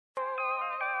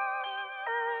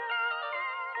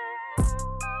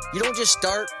You don't just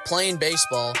start playing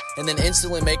baseball and then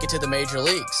instantly make it to the major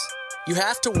leagues. You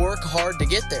have to work hard to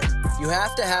get there. You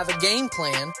have to have a game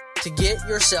plan to get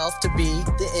yourself to be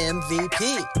the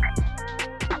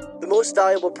MVP. The Most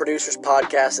Valuable Producers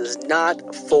podcast is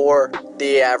not for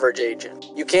the average agent.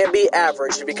 You can't be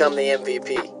average to become the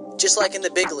MVP. Just like in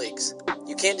the big leagues.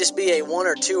 You can't just be a 1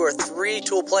 or 2 or 3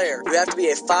 tool player. You have to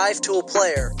be a 5 tool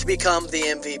player to become the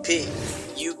MVP.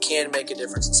 You can make a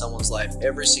difference in someone's life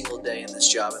every single day in this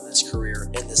job, in this career,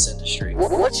 in this industry.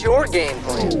 What's your game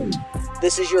plan?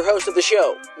 This is your host of the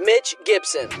show, Mitch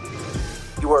Gibson.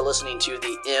 You are listening to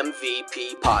the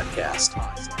MVP podcast.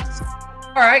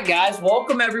 All right, guys,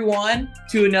 welcome everyone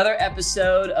to another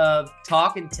episode of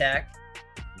Talkin Tech.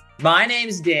 My name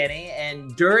is Danny,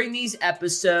 and during these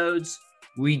episodes,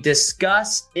 we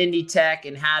discuss indie tech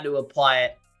and how to apply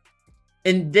it.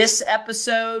 In this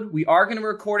episode, we are going to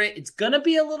record it. It's going to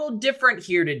be a little different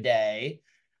here today.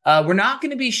 We're not going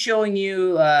to be showing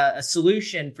you a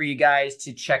solution for you guys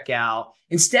to check out.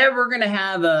 Instead, we're going to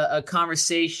have a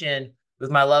conversation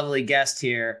with my lovely guest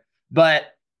here. But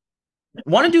I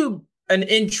want to do an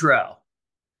intro.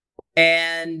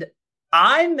 And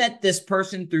I met this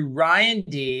person through Ryan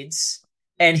Deeds,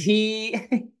 and he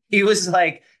was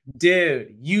like,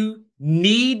 dude, you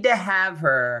need to have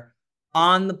her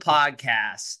on the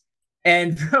podcast.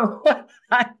 And from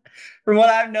what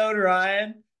I've known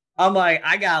Ryan, I'm like,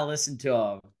 I gotta listen to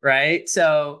him, right?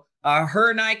 So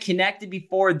her and I connected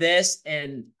before this,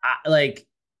 and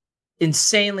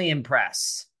insanely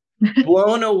impressed,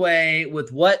 blown away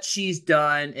with what she's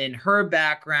done in her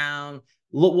background,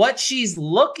 what she's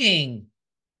looking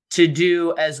to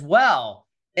do as well.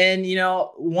 And,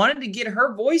 wanted to get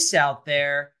her voice out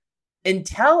there and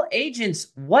tell agents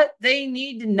what they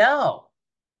need to know.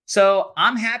 So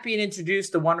I'm happy to introduce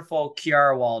the wonderful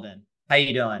Kiara Walden. How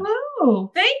you doing?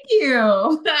 Oh, thank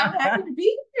you. I'm happy to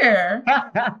be here.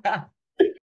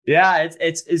 Yeah,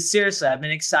 it's seriously, I've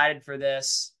been excited for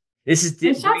this. This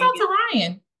is shout out to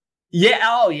Ryan. Yeah.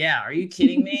 Oh, yeah. Are you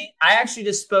kidding me? I actually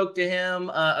just spoke to him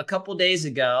a couple days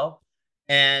ago.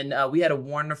 And we had a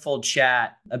wonderful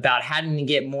chat about how to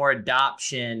get more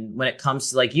adoption when it comes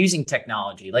to using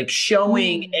technology,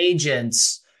 showing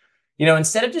agents,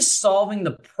 instead of just solving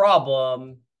the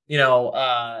problem,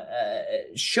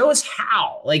 show us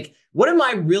how, what am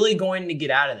I really going to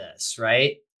get out of this?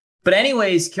 Right. But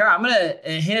anyways, Kiara, I'm going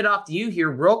to hand it off to you here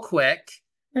real quick.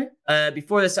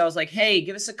 Before this, I was like, hey,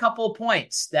 give us a couple of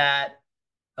points that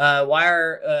why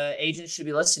our agents should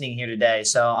be listening here today.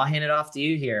 So I'll hand it off to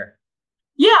you here.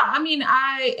 Yeah,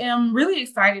 I am really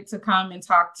excited to come and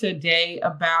talk today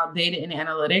about data and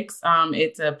analytics.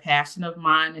 It's a passion of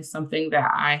mine. It's something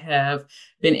that I have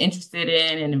been interested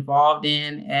in and involved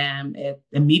in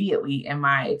immediately in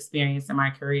my experience in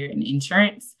my career in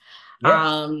insurance.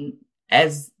 Yeah.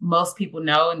 As most people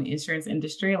know, in the insurance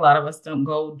industry, a lot of us don't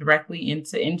go directly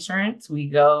into insurance. We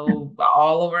go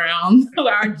all around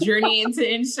our journey into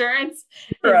insurance.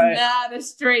 Right. It's not a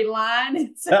straight line.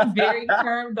 It's very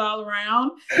curved all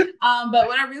around. But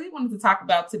what I really wanted to talk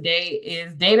about today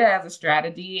is data as a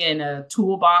strategy and a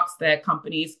toolbox that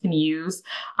companies can use,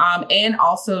 and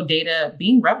also data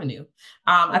being revenue.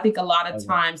 I think a lot of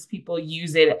times people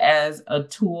use it as a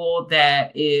tool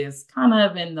that is kind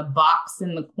of in the box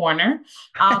in the corner,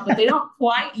 but they don't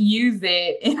quite use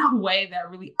it in a way that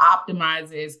really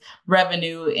optimizes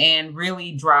revenue and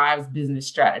really drives business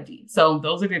strategy. So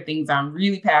those are the things I'm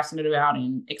really passionate about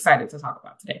and excited to talk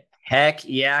about today. Heck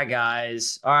yeah,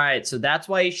 guys. All right. So that's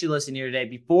why you should listen here today.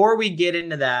 Before we get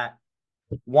into that,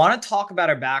 want to talk about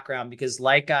our background because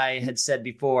like I had said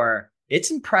before,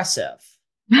 it's impressive.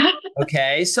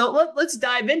 Okay, so let's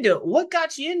dive into it. What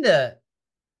got you into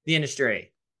the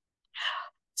industry?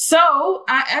 So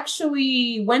I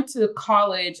actually went to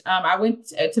college. I went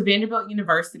to Vanderbilt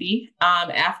University.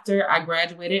 After I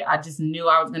graduated, I just knew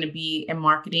I was going to be in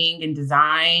marketing and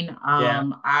design.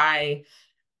 I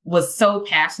was so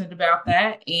passionate about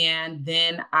that. And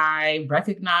then I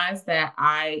recognized that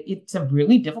it's a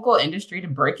really difficult industry to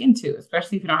break into,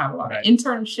 especially if you don't have a lot of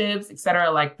internships, et cetera.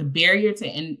 Like the barrier to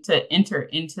enter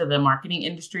into the marketing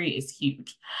industry is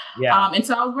huge. Yeah. And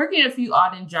so I was working at a few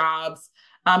odd end jobs,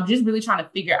 just really trying to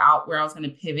figure out where I was going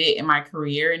to pivot in my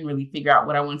career and really figure out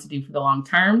what I wanted to do for the long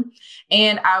term.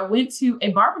 And I went to a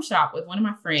barbershop with one of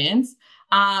my friends.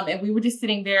 And we were just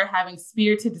sitting there having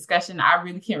spirited discussion. I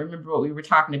really can't remember what we were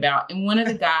talking about. And one of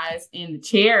the guys in the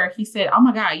chair, he said, "Oh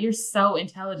my God, you're so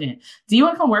intelligent. Do you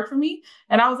want to come work for me?"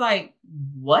 And I was like,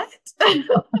 what? I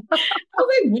was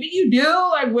like, what do you do?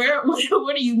 Like,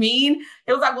 what do you mean?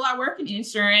 It was like, well, I work in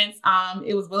insurance.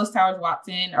 It was Willis Towers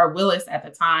Watson, or Willis at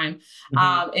the time.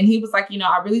 And he was like,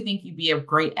 I really think you'd be a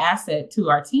great asset to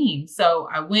our team. So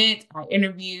I went, I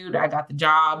interviewed, I got the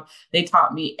job. They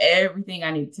taught me everything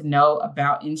I needed to know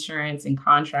about insurance and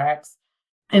contracts.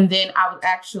 And then I was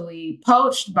actually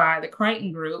poached by the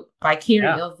Crichton Group, by Kerry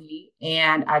Ilsey.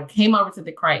 And I came over to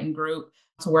the Crichton Group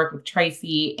to work with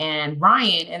Tracy and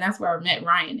Ryan. And that's where I met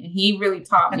Ryan. And he really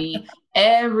taught me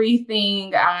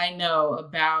everything I know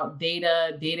about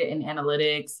data and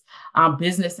analytics,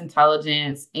 business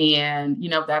intelligence. And,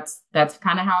 that's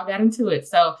kind of how I got into it.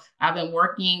 So I've been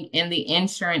working in the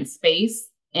insurance space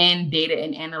in data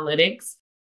and analytics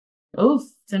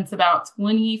since about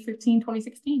 2015,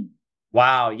 2016.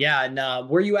 Wow. Yeah. And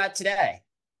where are you at today?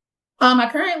 I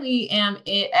currently am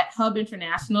at Hub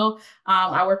International.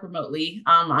 I work remotely.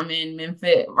 I'm in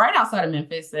Memphis, right outside of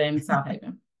Memphis in South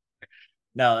Haven.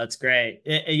 No, that's great.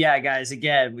 Yeah, guys,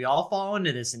 again, we all fall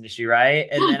into this industry, right?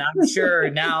 And then I'm sure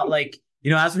now,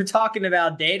 as we're talking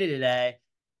about data today,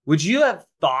 would you have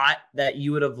thought that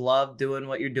you would have loved doing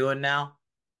what you're doing now?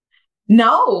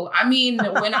 No, I mean,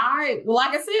 like I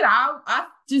said, I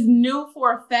just knew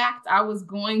for a fact I was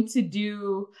going to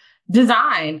do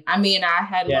design. I mean, I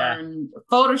had learned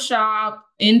Photoshop,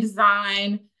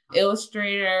 InDesign,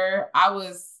 Illustrator. I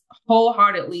was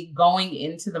wholeheartedly going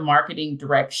into the marketing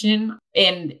direction.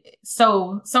 And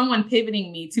so someone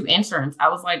pivoting me to insurance, I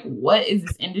was like, what is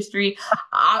this industry?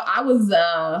 I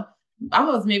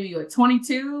was maybe like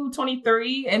 22,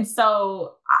 23. And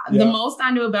so the most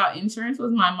I knew about insurance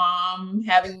was my mom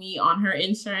having me on her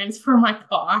insurance for my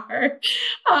car.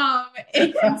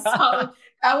 And so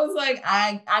I was like,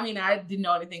 I didn't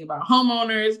know anything about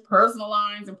homeowners, personal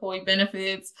lines, employee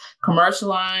benefits, commercial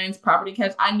lines, property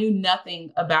casualty. I knew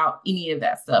nothing about any of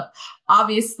that stuff.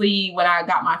 Obviously, when I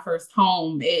got my first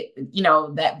home,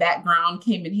 that background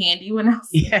came in handy when I was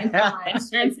looking for my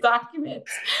insurance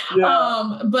documents.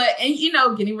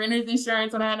 Getting renter's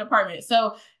insurance when I had an apartment.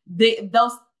 So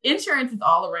those insurance is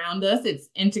all around us. It's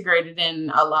integrated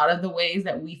in a lot of the ways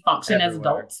that we function as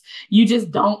adults. You just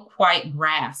don't quite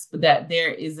grasp that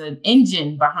there is an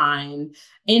engine behind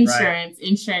insurance,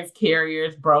 insurance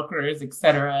carriers, brokers,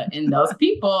 etc. And those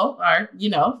people are,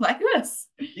 like us.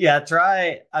 Yeah, that's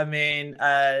right. I mean,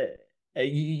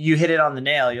 you hit it on the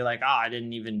nail. You're like, I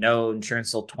didn't even know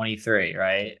insurance till 23,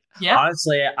 right? Yeah.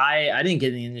 Honestly, I didn't get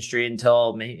in the industry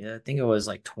until maybe, I think it was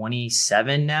like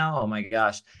 27 now. Oh my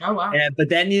gosh. Oh wow. But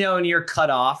then, when you're cut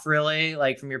off really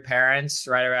like from your parents,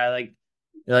 right around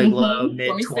you're low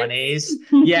mid 20s.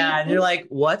 Yeah. And you're like,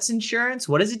 what's insurance?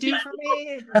 What does it do for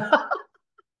me?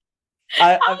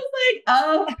 I was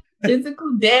like,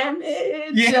 physical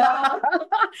damage,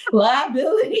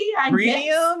 liability,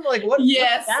 premium, like what?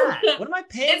 Yes, what's that? What am I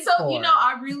paying? And so, for?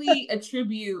 I really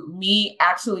attribute me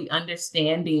actually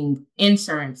understanding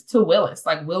insurance to Willis.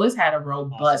 Like Willis had a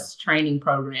robust training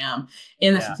program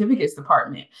in the certificates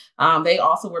department. They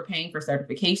also were paying for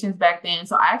certifications back then.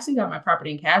 So I actually got my property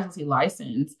and casualty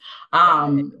license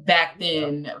back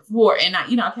then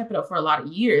I kept it up for a lot of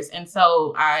years. And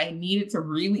so I needed to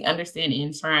really understand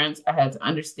insurance. I had to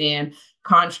understand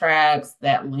contracts,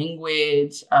 that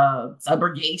language,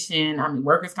 subrogation,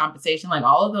 workers' compensation, like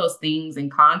all of those things and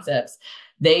concepts.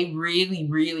 They really,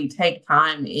 really take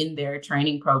time in their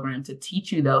training program to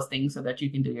teach you those things so that you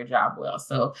can do your job well.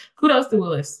 So kudos to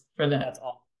Willis for that.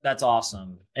 That's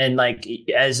awesome. And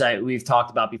as we've talked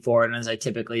about before, and as I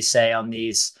typically say on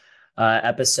these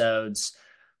episodes,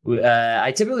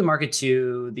 I typically market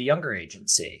to the younger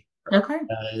agency. Okay.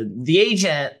 The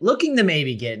agent looking to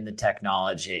maybe get into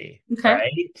technology. Okay.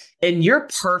 Right? And you're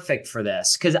perfect for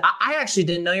this because I actually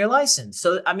didn't know your license.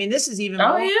 So, this is even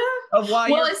more of why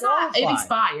you're qualified. It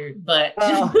expired, but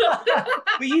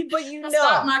but you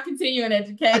start my continuing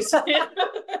education.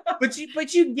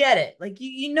 but you get it.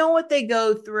 You know what they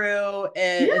go through,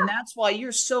 and that's why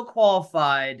you're so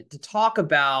qualified to talk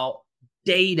about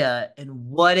data and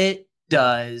what it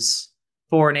does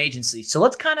for an agency. So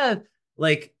let's kind of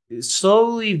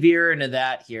slowly veer into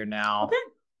that here now. Okay.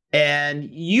 And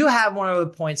you have one of the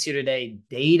points here today.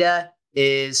 Data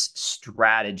is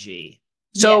strategy.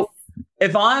 So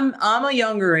if I'm a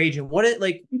younger agent,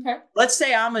 let's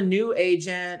say I'm a new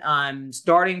agent, I'm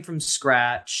starting from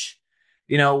scratch.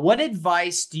 What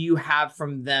advice do you have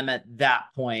from them at that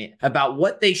point about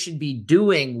what they should be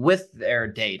doing with their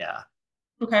data?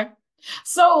 Okay.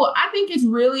 So I think it's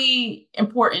really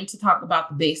important to talk about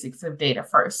the basics of data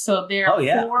first. So there are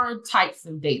 4 types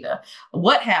of data.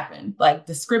 What happened? Like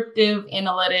descriptive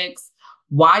analytics.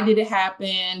 Why did it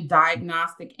happen?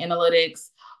 Diagnostic analytics.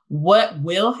 what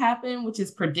will happen, which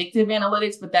is predictive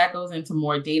analytics, but that goes into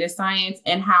more data science,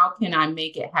 and how can I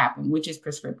make it happen, which is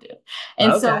prescriptive.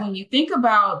 And so when you think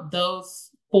about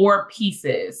those four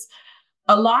pieces,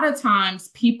 a lot of times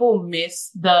people miss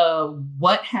the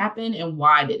what happened and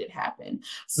why did it happen.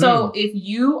 So if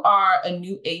you are a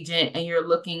new agent and you're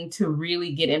looking to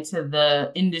really get into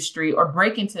the industry or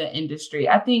break into the industry,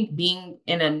 I think being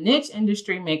in a niche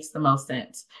industry makes the most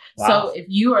sense. Wow. So if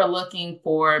you are looking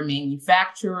for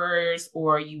manufacturers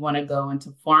or you want to go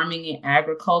into farming and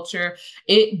agriculture,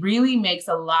 it really makes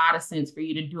a lot of sense for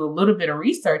you to do a little bit of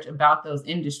research about those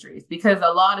industries, because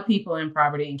a lot of people in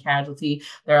property and casualty,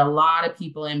 there are a lot of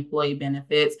people in employee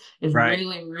benefits. It's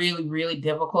really, really, really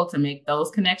difficult to make those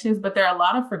connections, but there are a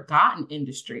lot of forgotten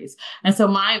industries. And so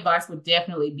my advice would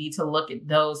definitely be to look at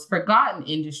those forgotten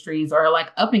industries or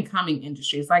like up and coming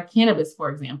industries, like cannabis, for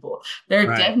example. There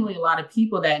are definitely a lot of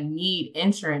people that need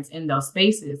insurance in those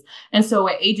spaces. And so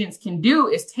what agents can do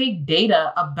is take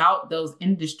data about those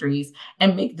industries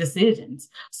and make decisions.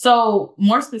 So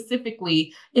more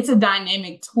specifically, it's a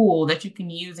dynamic tool that you can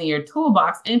use in your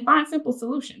toolbox and find simple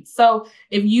solutions. So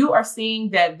if you are seeing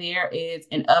that there is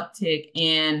an uptick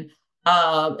in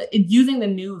using the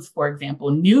news, for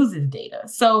example, news is data.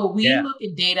 So we look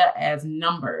at data as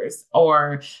numbers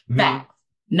or facts.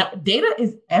 No, data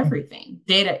is everything.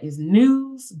 Data is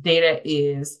news. Data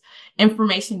is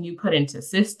information you put into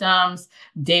systems.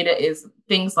 Data is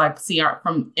things like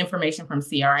information from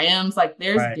CRMs. Like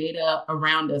there's data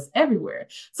around us everywhere.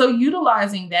 So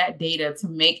utilizing that data to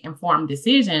make informed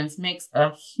decisions makes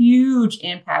a huge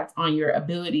impact on your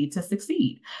ability to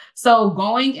succeed. So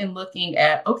going and looking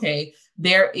at, okay,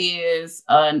 there is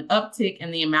an uptick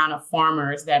in the amount of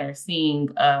farmers that are seeing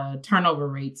turnover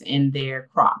rates in their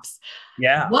crops.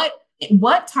 Yeah.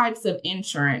 What types of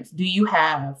insurance do you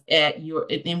have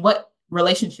and what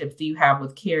relationships do you have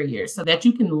with carriers so that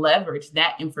you can leverage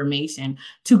that information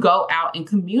to go out and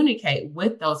communicate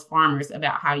with those farmers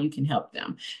about how you can help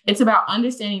them? It's about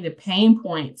understanding the pain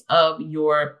points of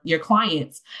your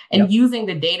clients and using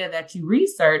the data that you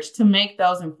research to make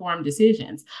those informed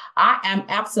decisions. I am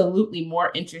absolutely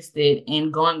more interested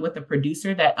in going with a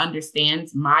producer that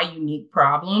understands my unique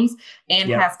problems and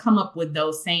has come up with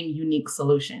those same unique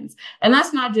solutions. And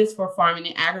that's not just for farming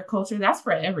and agriculture, that's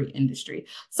for every industry.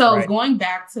 So going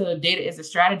back to data as a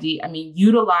strategy, I mean,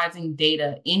 utilizing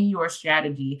data in your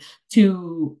strategy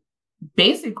to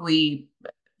basically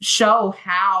show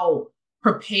how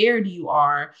prepared you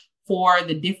are for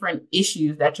the different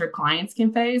issues that your clients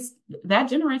can face, that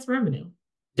generates revenue.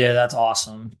 Yeah, that's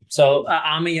awesome. So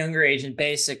I'm a younger agent.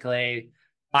 Basically,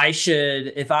 I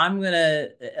should, if I'm going to,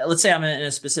 let's say I'm in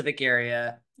a specific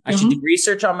area, I should do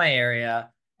research on my area.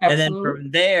 Absolutely. And then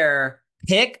from there,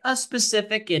 pick a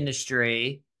specific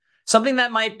industry, something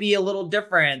that might be a little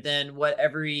different than what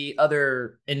every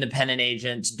other independent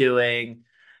agent's doing,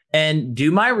 and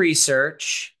do my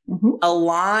research,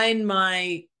 align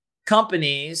my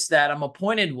companies that I'm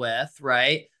appointed with,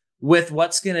 with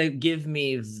what's going to give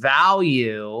me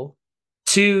value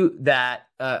to that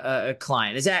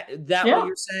client. Is that what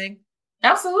you're saying?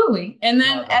 Absolutely. And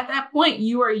then at that point,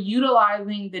 you are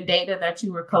utilizing the data that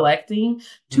you were collecting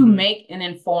to make an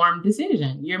informed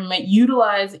decision. You're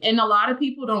utilizing, and a lot of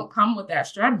people don't come with that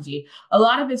strategy. A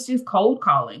lot of it's just cold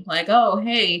calling, like, oh,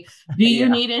 hey, do you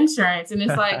need insurance? And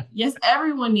it's like, yes,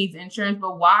 everyone needs insurance,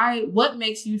 but why? What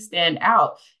makes you stand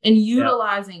out? And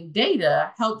utilizing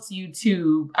data helps you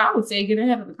to, I would say, get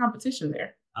ahead of the competition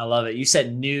there. I love it. You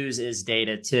said news is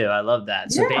data too. I love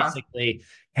that. So basically,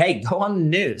 hey, go on the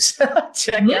news, check out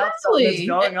something that's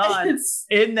going on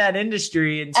in that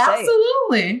industry and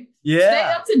absolutely. Stay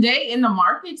up to date in the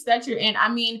markets that you're in. I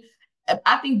mean,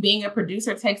 I think being a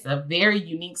producer takes a very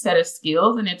unique set of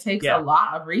skills, and it takes a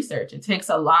lot of research. It takes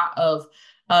a lot of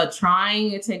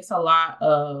trying. It takes a lot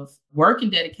of work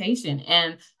and dedication.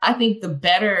 And I think the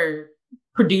better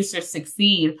producers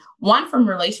succeed, one, from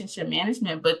relationship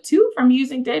management, but two, from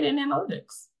using data and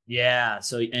analytics. Yeah.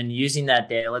 So, and using that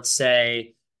data, let's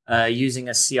say using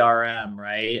a CRM,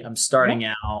 right? I'm starting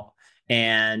out,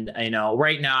 and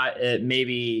right now it may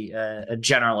be a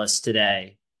generalist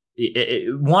today.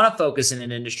 Want to focus in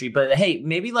an industry, but hey,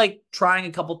 maybe like trying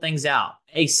a couple things out.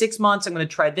 Hey, 6 months, I'm going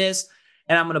to try this,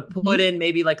 and I'm going to put in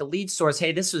maybe like a lead source.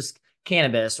 Hey, this was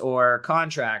cannabis or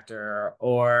contractor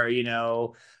or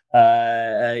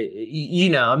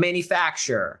a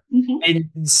manufacturer, and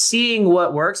seeing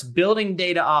what works, building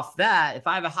data off that. If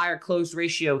I have a higher close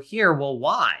ratio here, well,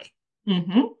 why?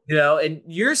 And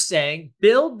you're saying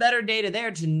build better data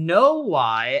there to know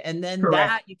why, and then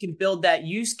that you can build that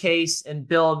use case and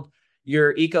build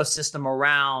your ecosystem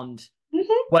around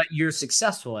what you're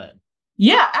successful in.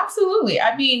 Yeah, absolutely.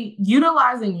 I mean,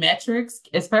 utilizing metrics,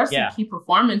 especially key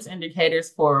performance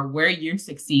indicators for where you're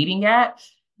succeeding at,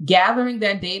 gathering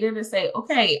that data to say,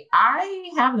 okay, I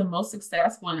have the most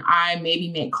success when I maybe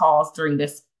make calls during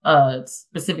this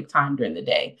specific time during the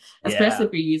day, especially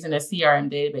if you're using a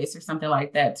CRM database or something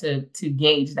like that to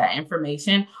gauge that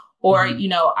information. Or,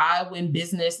 I win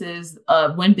business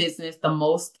the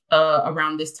most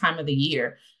around this time of the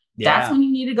year. That's when you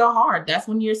need to go hard. That's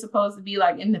when you're supposed to be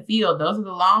like in the field. Those are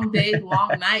the long days,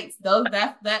 long nights.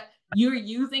 That you're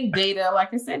using data,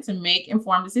 like I said, to make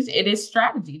informed decisions. It is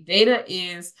strategy. Data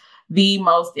is the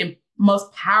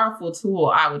most powerful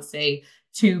tool, I would say,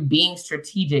 to being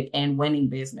strategic and winning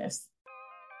business.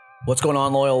 What's going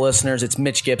on, loyal listeners? It's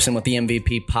Mitch Gibson with the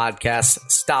MVP Podcast,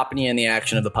 stopping you in the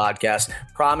action of the podcast.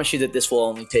 Promise you that this will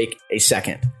only take a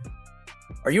second.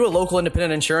 Are you a local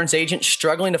independent insurance agent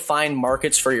struggling to find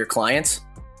markets for your clients?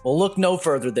 Well, look no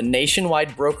further than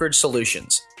Nationwide Brokerage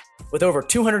Solutions. With over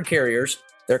 200 carriers,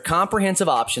 their comprehensive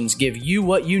options give you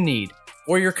what you need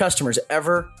for your customers'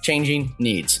 ever-changing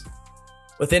needs.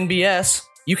 With NBS,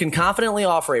 you can confidently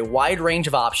offer a wide range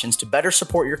of options to better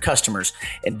support your customers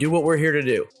and do what we're here to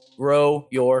do, grow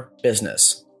your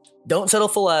business. Don't settle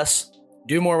for less.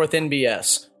 Do more with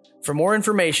NBS. For more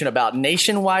information about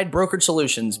Nationwide Brokerage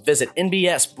Solutions, visit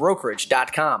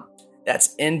nbsbrokerage.com.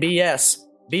 That's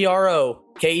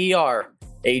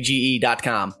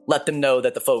nbsbrokerage.com. Let them know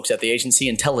that the folks at the Agency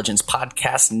Intelligence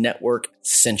Podcast Network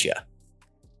sent you.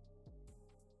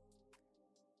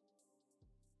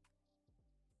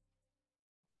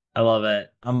 I love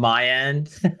it. On my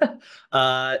end,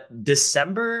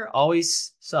 December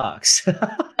always sucks.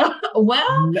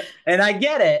 Well, and I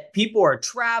get it. People are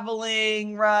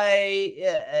traveling, right?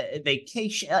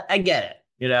 Vacation. I get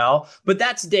it, but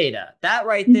that's data. That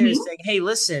right there is saying, hey,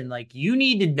 listen, like you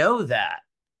need to know that.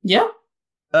 Yeah.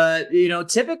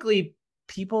 Typically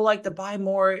people like to buy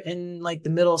more in like the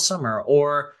middle of summer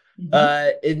or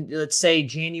in, let's say,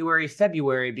 January,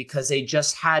 February, because they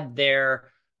just had their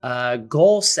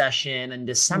goal session in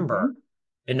December,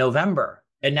 in November.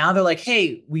 And now they're like,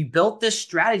 hey, we built this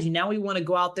strategy. Now we want to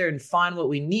go out there and find what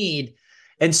we need.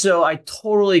 And so I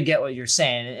totally get what you're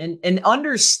saying. And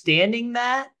understanding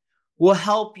that will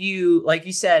help you, like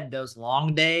you said, those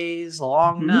long days,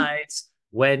 long nights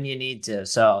when you need to.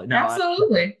 So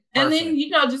absolutely. And then,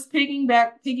 just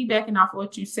piggybacking off of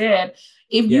what you said,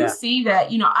 if you see that,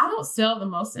 I don't sell the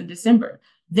most in December.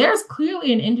 There's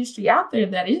clearly an industry out there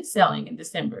that is selling in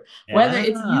December, whether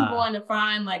it's you going to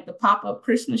find like the pop-up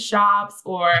Christmas shops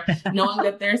or knowing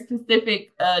that there's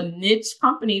specific niche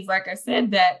companies, like I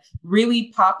said, that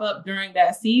really pop up during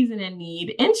that season and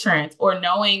need insurance, or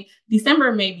knowing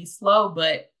December may be slow,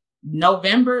 but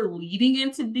November leading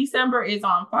into December is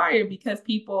on fire because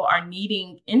people are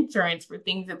needing insurance for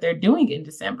things that they're doing in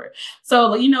December.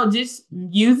 So, just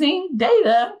using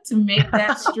data to make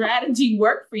that strategy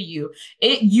work for you.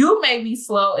 You may be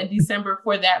slow in December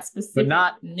for that specific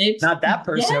niche. Not that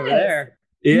person over there.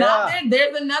 Yeah.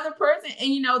 There's another person.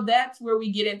 And, that's where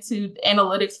we get into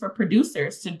analytics for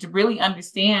producers to really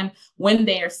understand when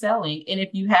they are selling. And if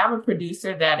you have a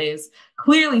producer that is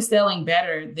clearly selling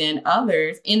better than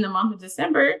others in the month of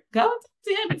December, go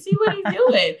to him and see what he's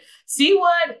doing. See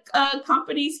what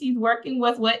companies he's working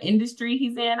with, what industry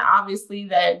he's in. Obviously,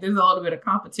 there's a little bit of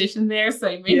competition there, so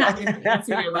you may not get the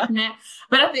answer you're looking at.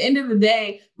 But at the end of the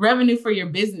day, revenue for your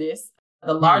business,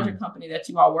 the larger company that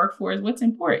you all work for, is what's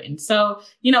important. So,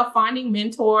 finding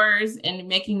mentors and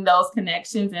making those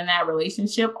connections in that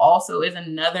relationship also is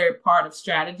another part of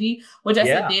strategy, which I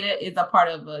said data is a part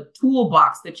of a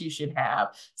toolbox that you should have.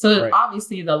 So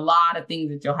obviously there's a lot of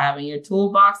things that you'll have in your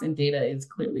toolbox, and data is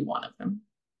clearly one of them.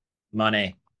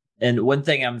 Money. And one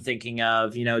thing I'm thinking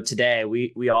of, today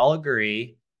we all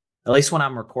agree, at least when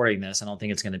I'm recording this, I don't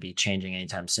think it's going to be changing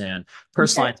anytime soon.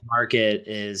 Personalized market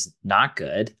is not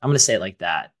good. I'm going to say it like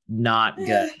that. Not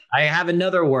good. I have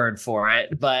another word for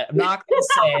it, but I'm not going to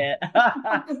say it.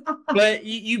 But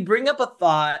you bring up a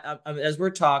thought as we're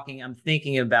talking. I'm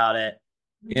thinking about it.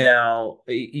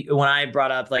 When I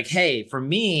brought up like, hey, for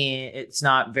me,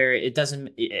 December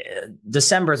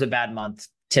is a bad month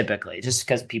typically just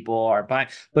because people are buying.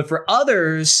 But for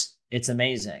others, it's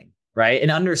amazing. Right.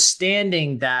 And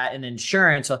understanding that in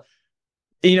insurance,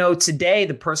 today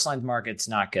the personalized market's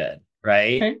not good.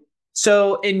 Right. Okay.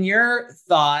 So in your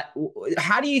thought,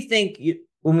 how do you think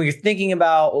when we're thinking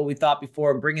about what we thought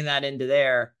before and bringing that into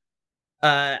there,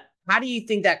 how do you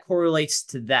think that correlates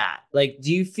to that? Like,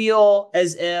 do you feel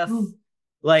as if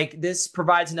like this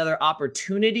provides another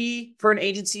opportunity for an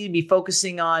agency to be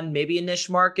focusing on maybe a niche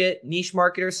market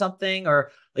or something?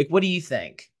 Or like, what do you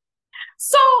think?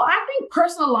 So I think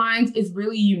personal lines is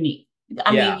really unique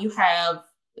I mean, you have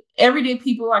everyday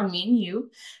people like me and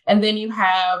you, and then you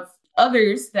have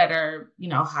others that are,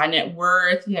 high net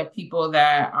worth. You have people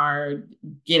that are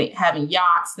having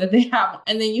yachts that they have,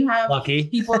 and then you have lucky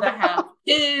people that have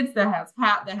kids that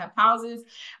have houses.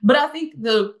 But I think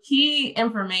the key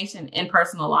information in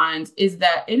personal lines is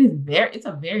that it's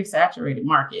a very saturated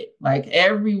market. Like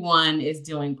everyone is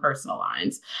doing personal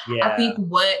lines. I think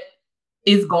what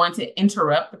is going to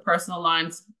interrupt the personal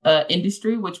lines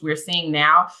industry, which we're seeing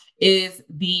now, is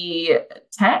the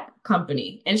tech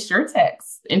company,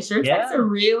 insurtechs. Insurtechs are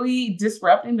really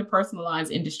disrupting the personal lines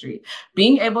industry.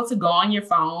 Being able to go on your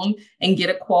phone and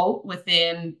get a quote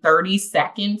within 30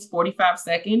 seconds, 45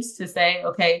 seconds to say,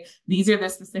 okay, these are the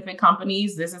specific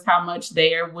companies, this is how much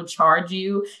they would charge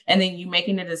you. And then you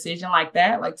making a decision like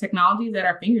that, like technology is at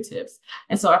our fingertips.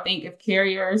 And so I think if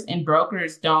carriers and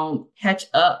brokers don't catch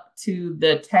up to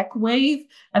the tech wave,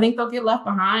 I think they'll get left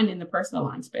behind in the personal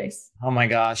line space. Oh my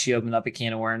gosh, you opened up a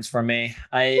can of worms for me.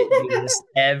 I do this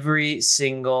every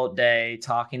single day,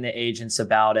 talking to agents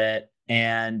about it.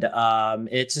 And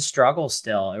it's a struggle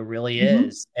still. It really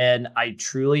is. And I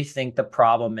truly think the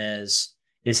problem is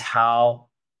how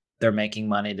they're making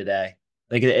money today.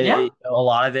 Like a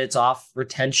lot of it's off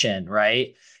retention,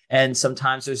 right? And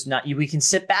sometimes we can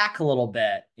sit back a little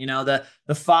bit, the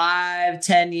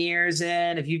 5-10 years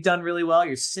in, if you've done really well,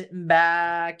 you're sitting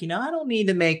back, I don't need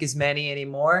to make as many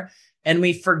anymore. And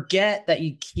we forget that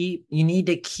you need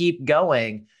to keep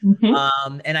going.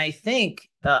 And I think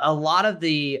a lot of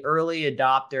the early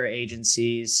adopter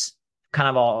agencies kind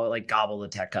of all like gobble the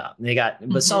tech up.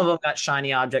 But some of them got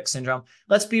shiny object syndrome.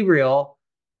 Let's be real.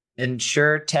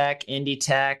 Insure-tech, indie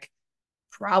tech,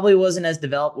 probably wasn't as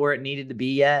developed where it needed to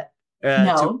be yet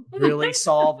to really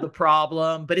solve the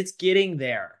problem, but it's getting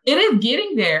there. It is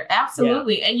getting there.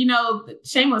 Absolutely. Yeah. And,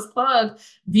 shameless plug,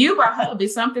 View by Hub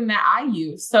is something that I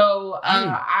use. So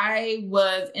I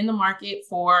was in the market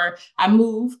I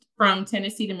moved from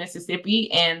Tennessee to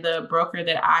Mississippi, and the broker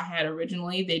that I had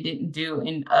originally, they didn't do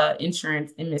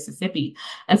insurance in Mississippi.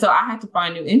 And so I had to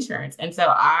find new insurance. And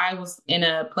so I was in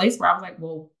a place where I was like,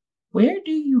 well, where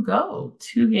do you go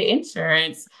to get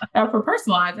insurance for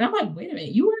personalized? And I'm like, wait a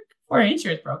minute, you work for an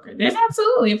insurance broker. There's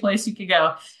absolutely a place you could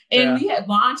go. And we had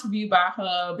launched View by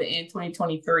Hub in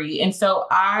 2023. And so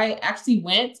I actually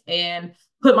went and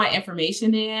put my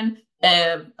information in.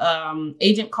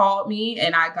 Agent called me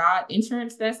and I got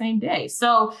insurance that same day.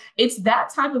 So it's that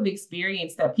type of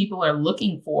experience that people are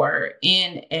looking for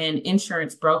in an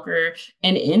insurance broker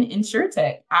and in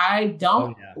InsurTech.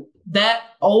 That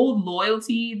old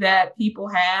loyalty that people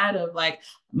had of like,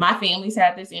 my family's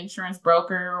had this insurance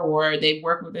broker or they've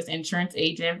worked with this insurance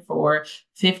agent for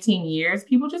 15 years.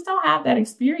 People just don't have that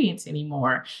experience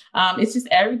anymore. It's just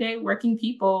everyday working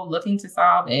people looking to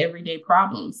solve everyday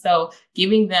problems. So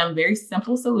giving them very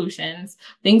simple solutions,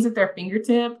 things at their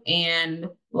fingertip, and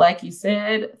like you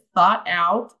said, thought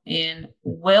out and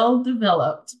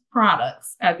well-developed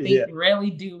products, I think really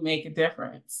do make a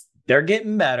difference. They're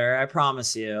getting better, I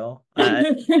promise you.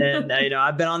 And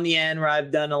I've been on the end where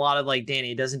I've done a lot of like,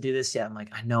 Danny, it doesn't do this yet. I'm like,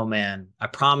 I know, man. I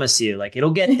promise you, like, it'll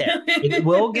get there. It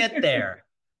will get there.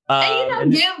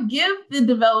 And give the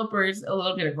developers a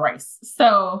little bit of grace.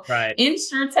 So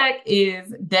InsurTech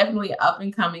is definitely an up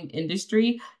and coming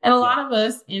industry. And a lot of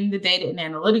us in the data and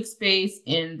analytics space,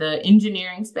 in the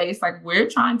engineering space, like we're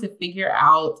trying to figure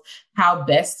out how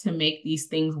best to make these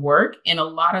things work. And a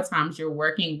lot of times you're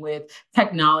working with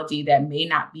technology that may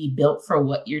not be built for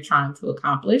what you're trying to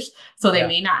accomplish. So they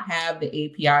may not have the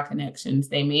API connections.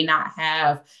 They may not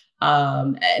have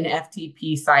an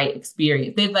FTP site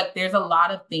experience. There's a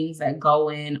lot of things that go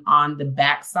in on the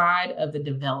backside of the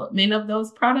development of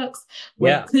those products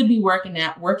where you could be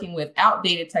working with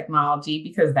outdated technology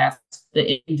because that's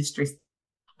the industry,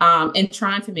 and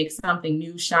trying to make something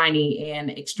new, shiny, and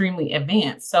extremely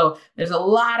advanced. So there's a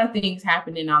lot of things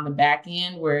happening on the back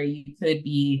end where you could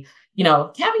be,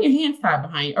 having your hands tied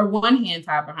behind you or one hand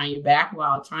tied behind your back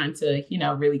while trying to,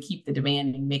 really keep the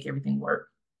demand and make everything work.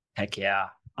 Heck yeah.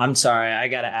 I'm sorry, I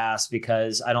got to ask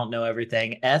because I don't know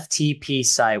everything. FTP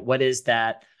site, what is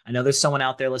that? I know there's someone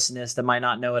out there listening to this that might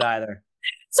not know it either.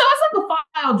 So it's like a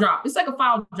file drop. It's like a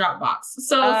file drop box.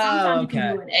 So sometimes you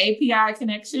can do an API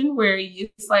connection where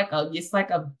it's like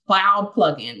a cloud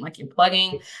plugin, like you're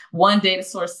plugging one data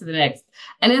source to the next.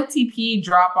 An FTP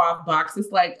drop off box is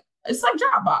like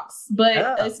Dropbox,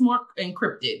 but it's more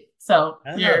encrypted. So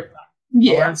I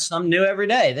learn something new every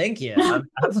day. Thank you.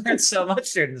 I've learned so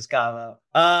much during this convo.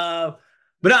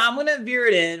 But I'm going to veer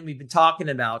it in. We've been talking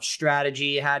about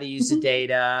strategy, how to use the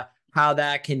data, how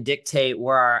that can dictate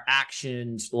where our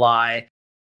actions lie.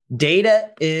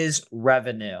 Data is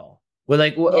revenue. Well,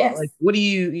 like Yes. what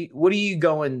are you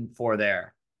going for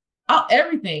there? Oh,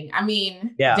 everything. I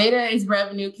mean, Yeah. data is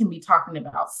revenue can be talking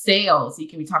about sales. You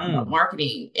can be talking about Mm.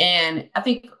 marketing. And I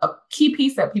think a key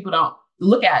piece that people don't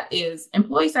look at is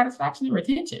employee satisfaction and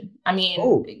retention. I mean,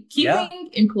 Oh, yeah. keeping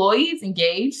employees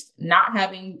engaged, not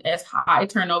having as high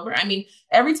turnover. I mean,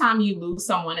 every time you lose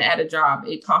someone at a job,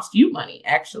 it costs you money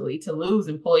actually to lose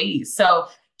employees. So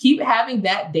keep having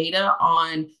that data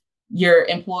on your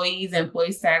employees,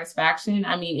 employee satisfaction.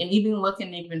 I mean, and even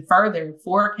looking even further,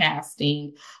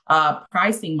 forecasting,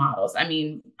 pricing models. I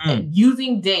mean, Mm.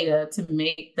 using data to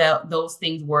make those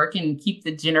things work and keep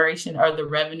the generation or the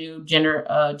revenue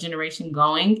generation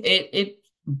going.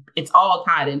 It's all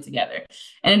tied in together.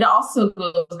 And it also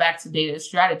goes back to data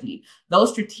strategy. Those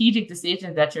strategic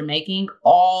decisions that you're making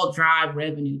all drive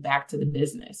revenue back to the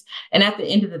business. And at the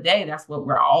end of the day, that's what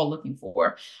we're all looking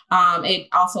for. It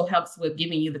also helps with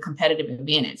giving you the competitive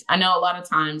advantage. I know a lot of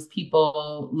times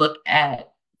people look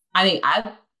at, I think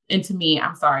I, and to me,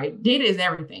 I'm sorry, data is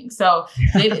everything. So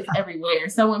data is everywhere.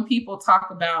 So when people talk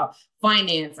about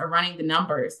finance or running the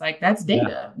numbers, like that's data.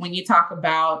 Yeah. When you talk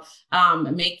about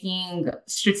making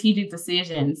strategic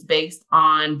decisions based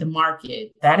on the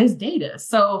market, that is data.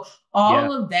 So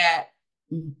all of that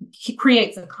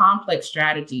creates a complex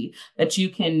strategy that you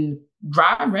can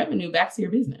drive revenue back to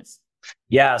your business.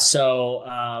 Yeah. So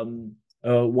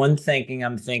one thinking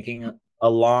I'm thinking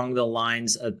along the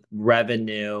lines of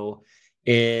revenue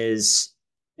is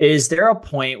there a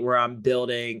point where I'm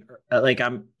building like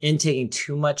I'm intaking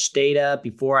too much data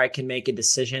before I can make a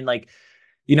decision? Like,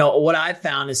 what I've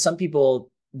found is some people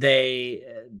they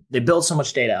build so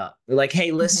much data up. They're like,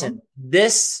 hey, listen,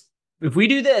 this if we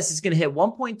do this, it's going to hit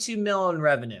 1.2 million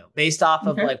revenue based off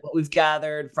of like what we've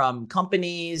gathered from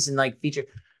companies and like feature,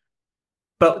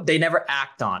 but they never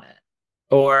act on it.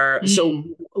 Or so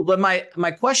what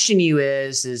my question to you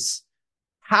is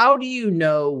how do you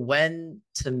know when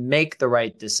to make the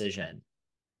right decision?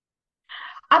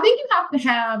 I think you have to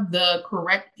have the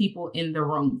correct people in the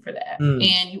room for that.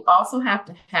 And you also have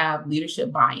to have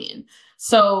leadership buy-in.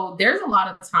 So there's a lot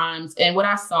of times, and what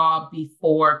I saw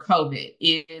before COVID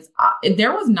is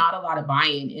there was not a lot of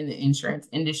buy-in in the insurance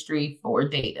industry for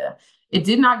data. It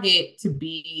did not get to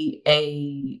be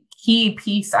a key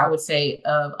piece, I would say,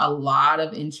 of a lot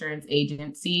of insurance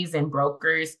agencies and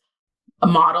brokers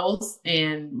models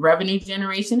and revenue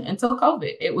generation until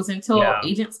COVID. It was until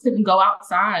agents couldn't go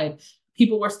outside.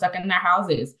 People were stuck in their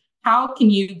houses. How can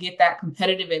you get that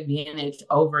competitive advantage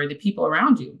over the people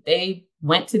around you? They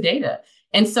went to data.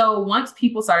 And so once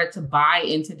people started to buy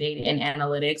into data and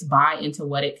analytics, buy into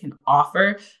what it can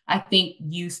offer, I think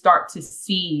you start to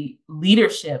see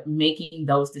leadership making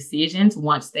those decisions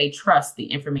once they trust the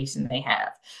information they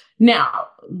have. Now,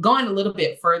 going a little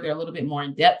bit further, a little bit more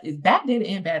in depth, is bad data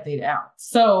in, bad data out.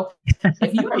 So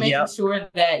if you are making sure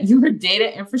that your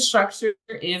data infrastructure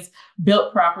is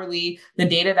built properly, the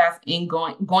data that's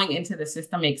going into the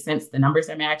system makes sense, the numbers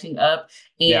are matching up,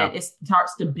 and it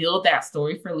starts to build that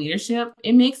story for leadership,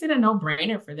 it makes it a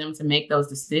no-brainer for them to make those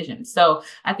decisions. So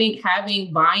I think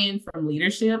having buy-in from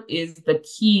leadership is the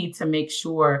key to make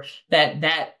sure that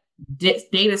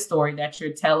data story that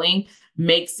you're telling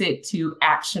makes it to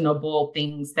actionable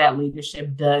things that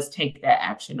leadership does take that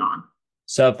action on.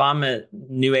 So if I'm a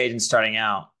new agent starting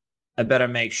out, I better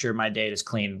make sure my data is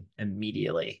clean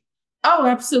immediately. Oh,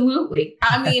 absolutely.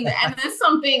 I mean, and that's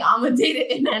something on the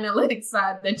data and analytics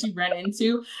side that you run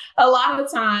into. A lot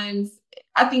of times,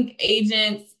 I think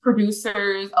agents,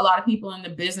 producers, a lot of people in the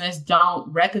business don't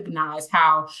recognize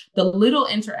how the little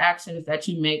interactions that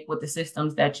you make with the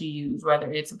systems that you use,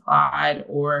 whether it's Applied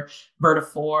or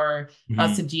Verta4,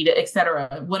 Sajita, et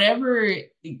cetera, whatever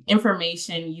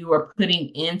information you are putting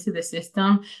into the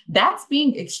system, that's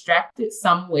being extracted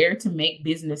somewhere to make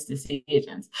business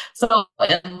decisions. So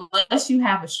unless you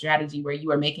have a strategy where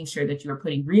you are making sure that you are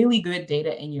putting really good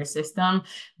data in your system,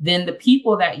 then the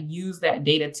people that use that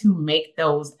data to make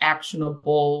those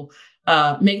actionable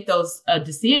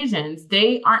decisions,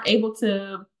 they aren't able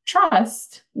to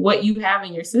trust what you have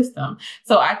in your system.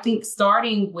 So I think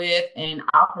starting with an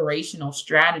operational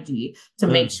strategy to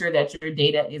make sure that your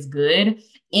data is good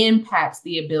impacts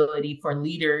the ability for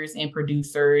leaders and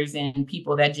producers and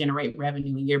people that generate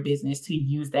revenue in your business to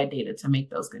use that data to make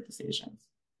those good decisions.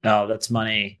 Oh, that's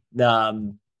money.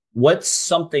 What's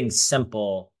something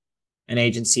simple an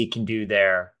agency can do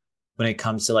there when it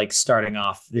comes to like starting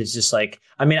off? It's just like,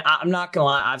 I mean, I'm not gonna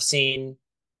lie, I've seen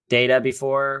data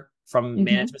before from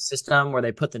management system where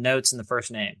they put the notes in the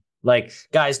first name. Like,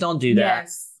 guys, don't do that.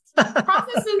 Yes.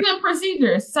 Processes and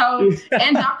procedures. So,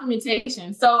 and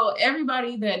documentation. So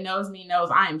everybody that knows me knows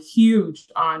I am huge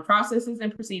on processes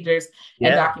and procedures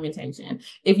and documentation.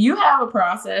 If you have a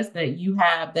process that you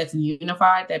have that's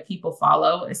unified that people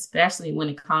follow, especially when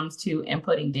it comes to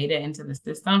inputting data into the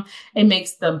system, it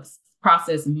makes the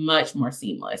process much more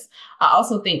seamless. I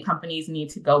also think companies need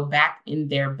to go back in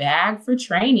their bag for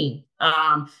training.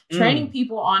 Training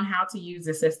people on how to use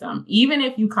the system. Even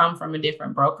if you come from a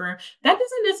different broker, that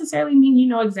doesn't necessarily mean you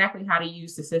know exactly how to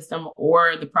use the system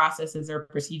or the processes or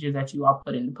procedures that you all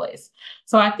put into place.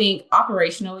 So I think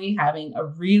operationally having a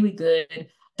really good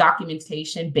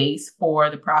documentation base for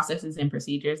the processes and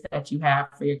procedures that you have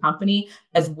for your company,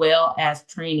 as well as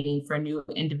training for new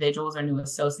individuals or new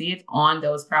associates on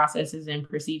those processes and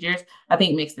procedures, I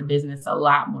think makes the business a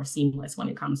lot more seamless when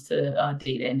it comes to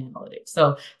data and analytics.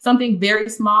 So something very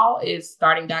small is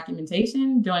starting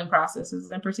documentation, doing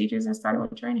processes and procedures, and starting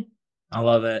with training. I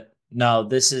love it. No,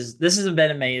 this has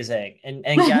been amazing. And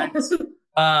guys,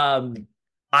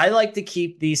 I like to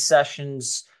keep these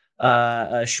sessions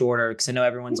shorter because I know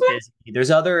everyone's busy. There's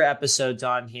other episodes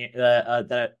on here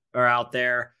that are out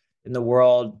there in the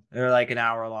world. They're like an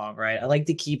hour long, right? I like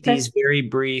to keep these very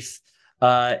brief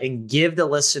and give the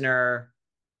listener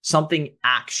something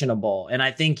actionable. And I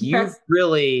think you've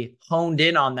really honed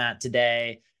in on that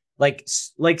today. Like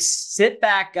sit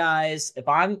back, guys. If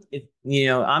I'm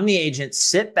the agent,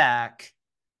 sit back,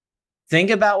 think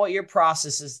about what your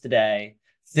process is today.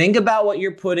 Think about what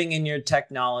you're putting in your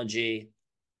technology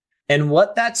and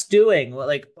what that's doing.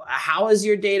 Like, how is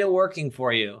your data working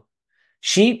for you?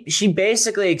 She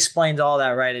basically explains all that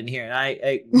right in here. And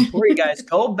I before you guys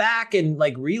go back and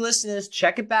like re-listen to this,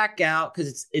 check it back out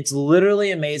because it's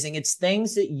literally amazing. It's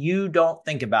things that you don't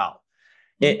think about.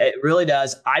 It really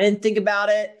does. I didn't think about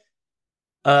it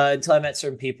until I met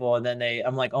certain people, and then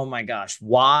I'm like, oh my gosh,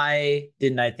 why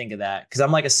didn't I think of that? Because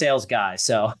I'm like a sales guy,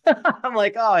 so I'm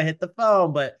like, oh, I hit the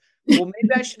phone, but maybe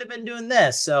I should have been doing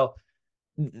this. So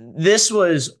this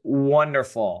was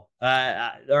wonderful.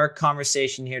 Our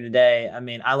conversation here today. I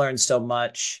mean, I learned so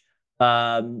much,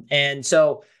 and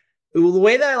so the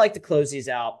way that I like to close these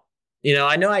out.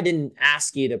 I know I didn't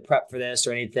ask you to prep for this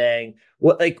or anything.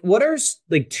 What are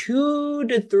like 2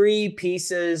 to 3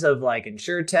 pieces of like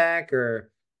InsurTech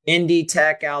or indie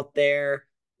tech out there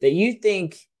that you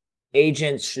think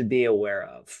agents should be aware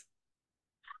of?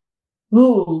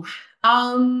 Ooh,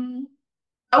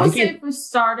 I would say for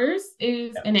starters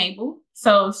is Enable.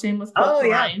 So shameless plug for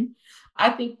Ryan.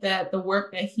 I think that the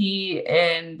work that he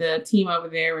and the team over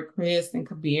there with Chris and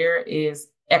Kabir is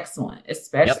excellent,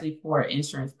 especially for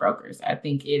insurance brokers. I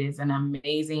think it is an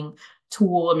amazing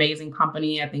tool, amazing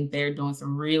company. I think they're doing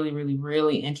some really, really,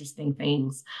 really interesting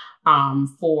things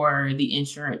for the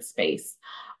insurance space.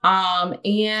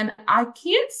 And I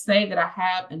can't say that I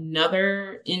have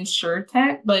another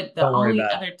InsurTech, but the only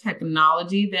other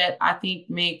technology that I think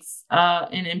makes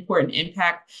an important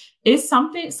impact is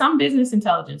some business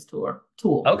intelligence tool.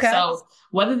 Okay. So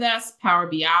whether that's Power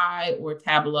BI or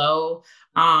Tableau,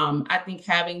 I think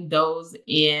having those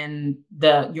in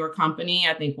your company,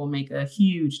 I think will make a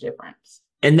huge difference.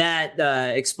 And that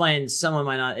explains, someone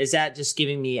might not, is that just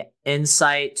giving me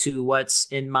insight to what's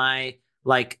in my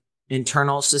like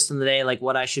internal system today, like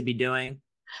what I should be doing?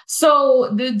 So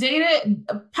the data,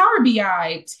 Power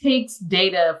BI takes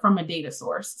data from a data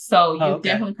source. So you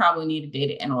definitely probably need a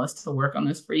data analyst to work on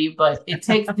this for you, but it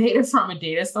takes data from a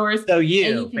data source. So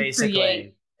you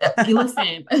basically.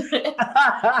 Listen,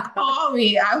 call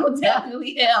me. I will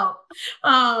definitely help.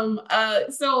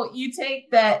 So you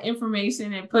take that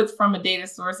information and puts from a data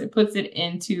source, it puts it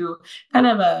into kind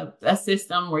of a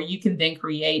system where you can then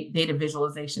create data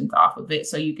visualizations off of it.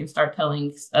 So you can start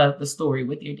telling the story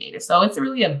with your data. So it's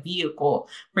really a vehicle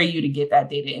for you to get that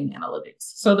data in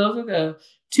analytics. So those are the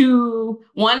 2.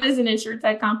 One is an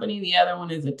InsurTech company. The other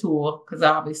one is a tool, because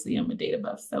obviously I'm a data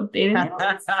buff. So data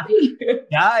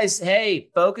analytics. Guys, hey,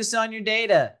 focus on your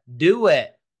data. Do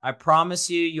it. I promise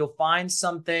you'll find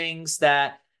some things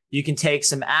that you can take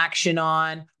some action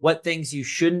on, what things you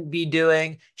shouldn't be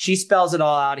doing. She spells it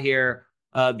all out here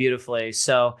beautifully.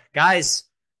 So guys,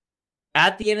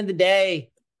 at the end of the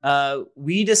day,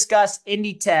 we discuss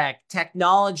indie tech,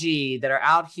 technology that are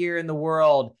out here in the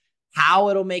world, how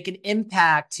it'll make an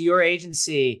impact to your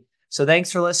agency. So thanks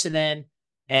for listening,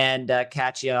 and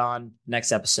catch you on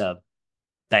next episode.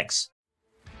 Thanks.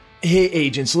 Hey,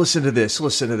 agents, listen to this.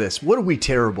 What are we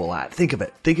terrible at? Think of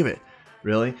it.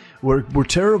 Really? We're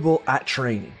terrible at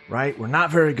training, right? We're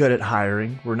not very good at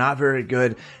hiring. We're not very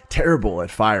good, terrible at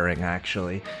firing,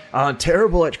 actually.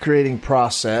 Terrible at creating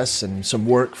process and some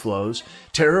workflows.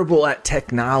 Terrible at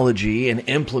technology and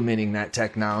implementing that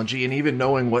technology and even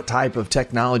knowing what type of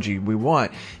technology we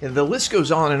want. And the list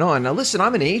goes on and on. Now, listen,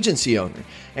 I'm an agency owner,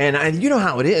 and you know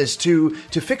how it is. To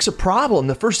fix a problem,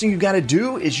 the first thing you got to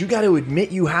do is you got to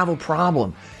admit you have a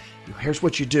problem. Here's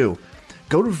what you do.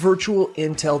 Go to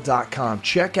virtualintel.com.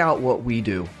 Check out what we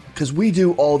do, because we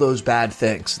do all those bad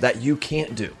things that you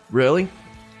can't do, really.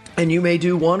 And you may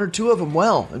do one or two of them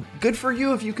well. Good for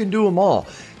you if you can do them all.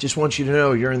 Just want you to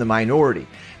know you're in the minority.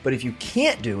 But if you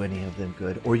can't do any of them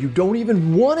good, or you don't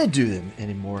even want to do them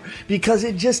anymore because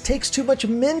it just takes too much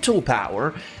mental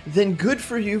power, then good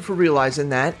for you for realizing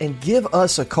that, and give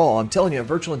us a call. I'm telling you,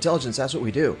 Virtual Intelligence, that's what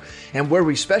we do. And where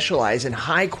we specialize in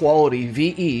high quality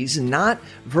VEs, not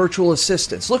virtual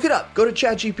assistants. Look it up. Go to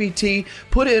ChatGPT,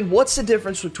 put in what's the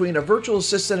difference between a virtual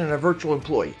assistant and a virtual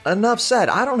employee. Enough said.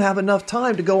 I don't have enough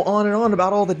time to go on and on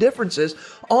about all the differences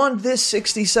on this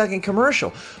 60-second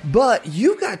commercial. But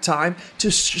you've got time to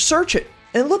search it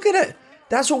and look at it.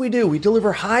 That's what we do. We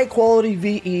deliver high quality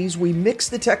VEs. We mix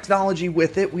the technology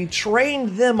with it. We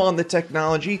train them on the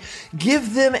technology,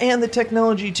 give them and the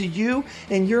technology to you,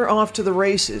 and you're off to the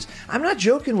races. I'm not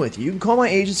joking with you. You can call my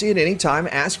agency at any time,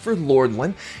 ask for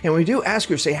Lordland, and we do ask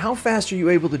her, say, how fast are you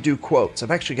able to do quotes?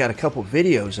 I've actually got a couple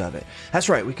videos of it. That's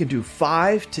right. We can do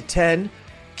 5 to 10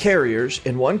 carriers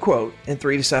in one quote in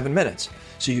 3 to 7 minutes.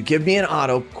 So you give me an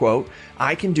auto quote,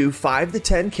 I can do 5 to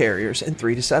 10 carriers in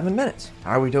 3 to 7 minutes.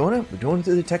 How are we doing it? We're doing it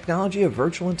through the technology of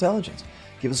virtual intelligence.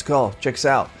 Give us a call. Check us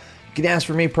out. You can ask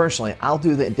for me personally. I'll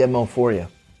do the demo for you.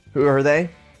 Who are they?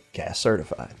 CAS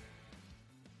certified.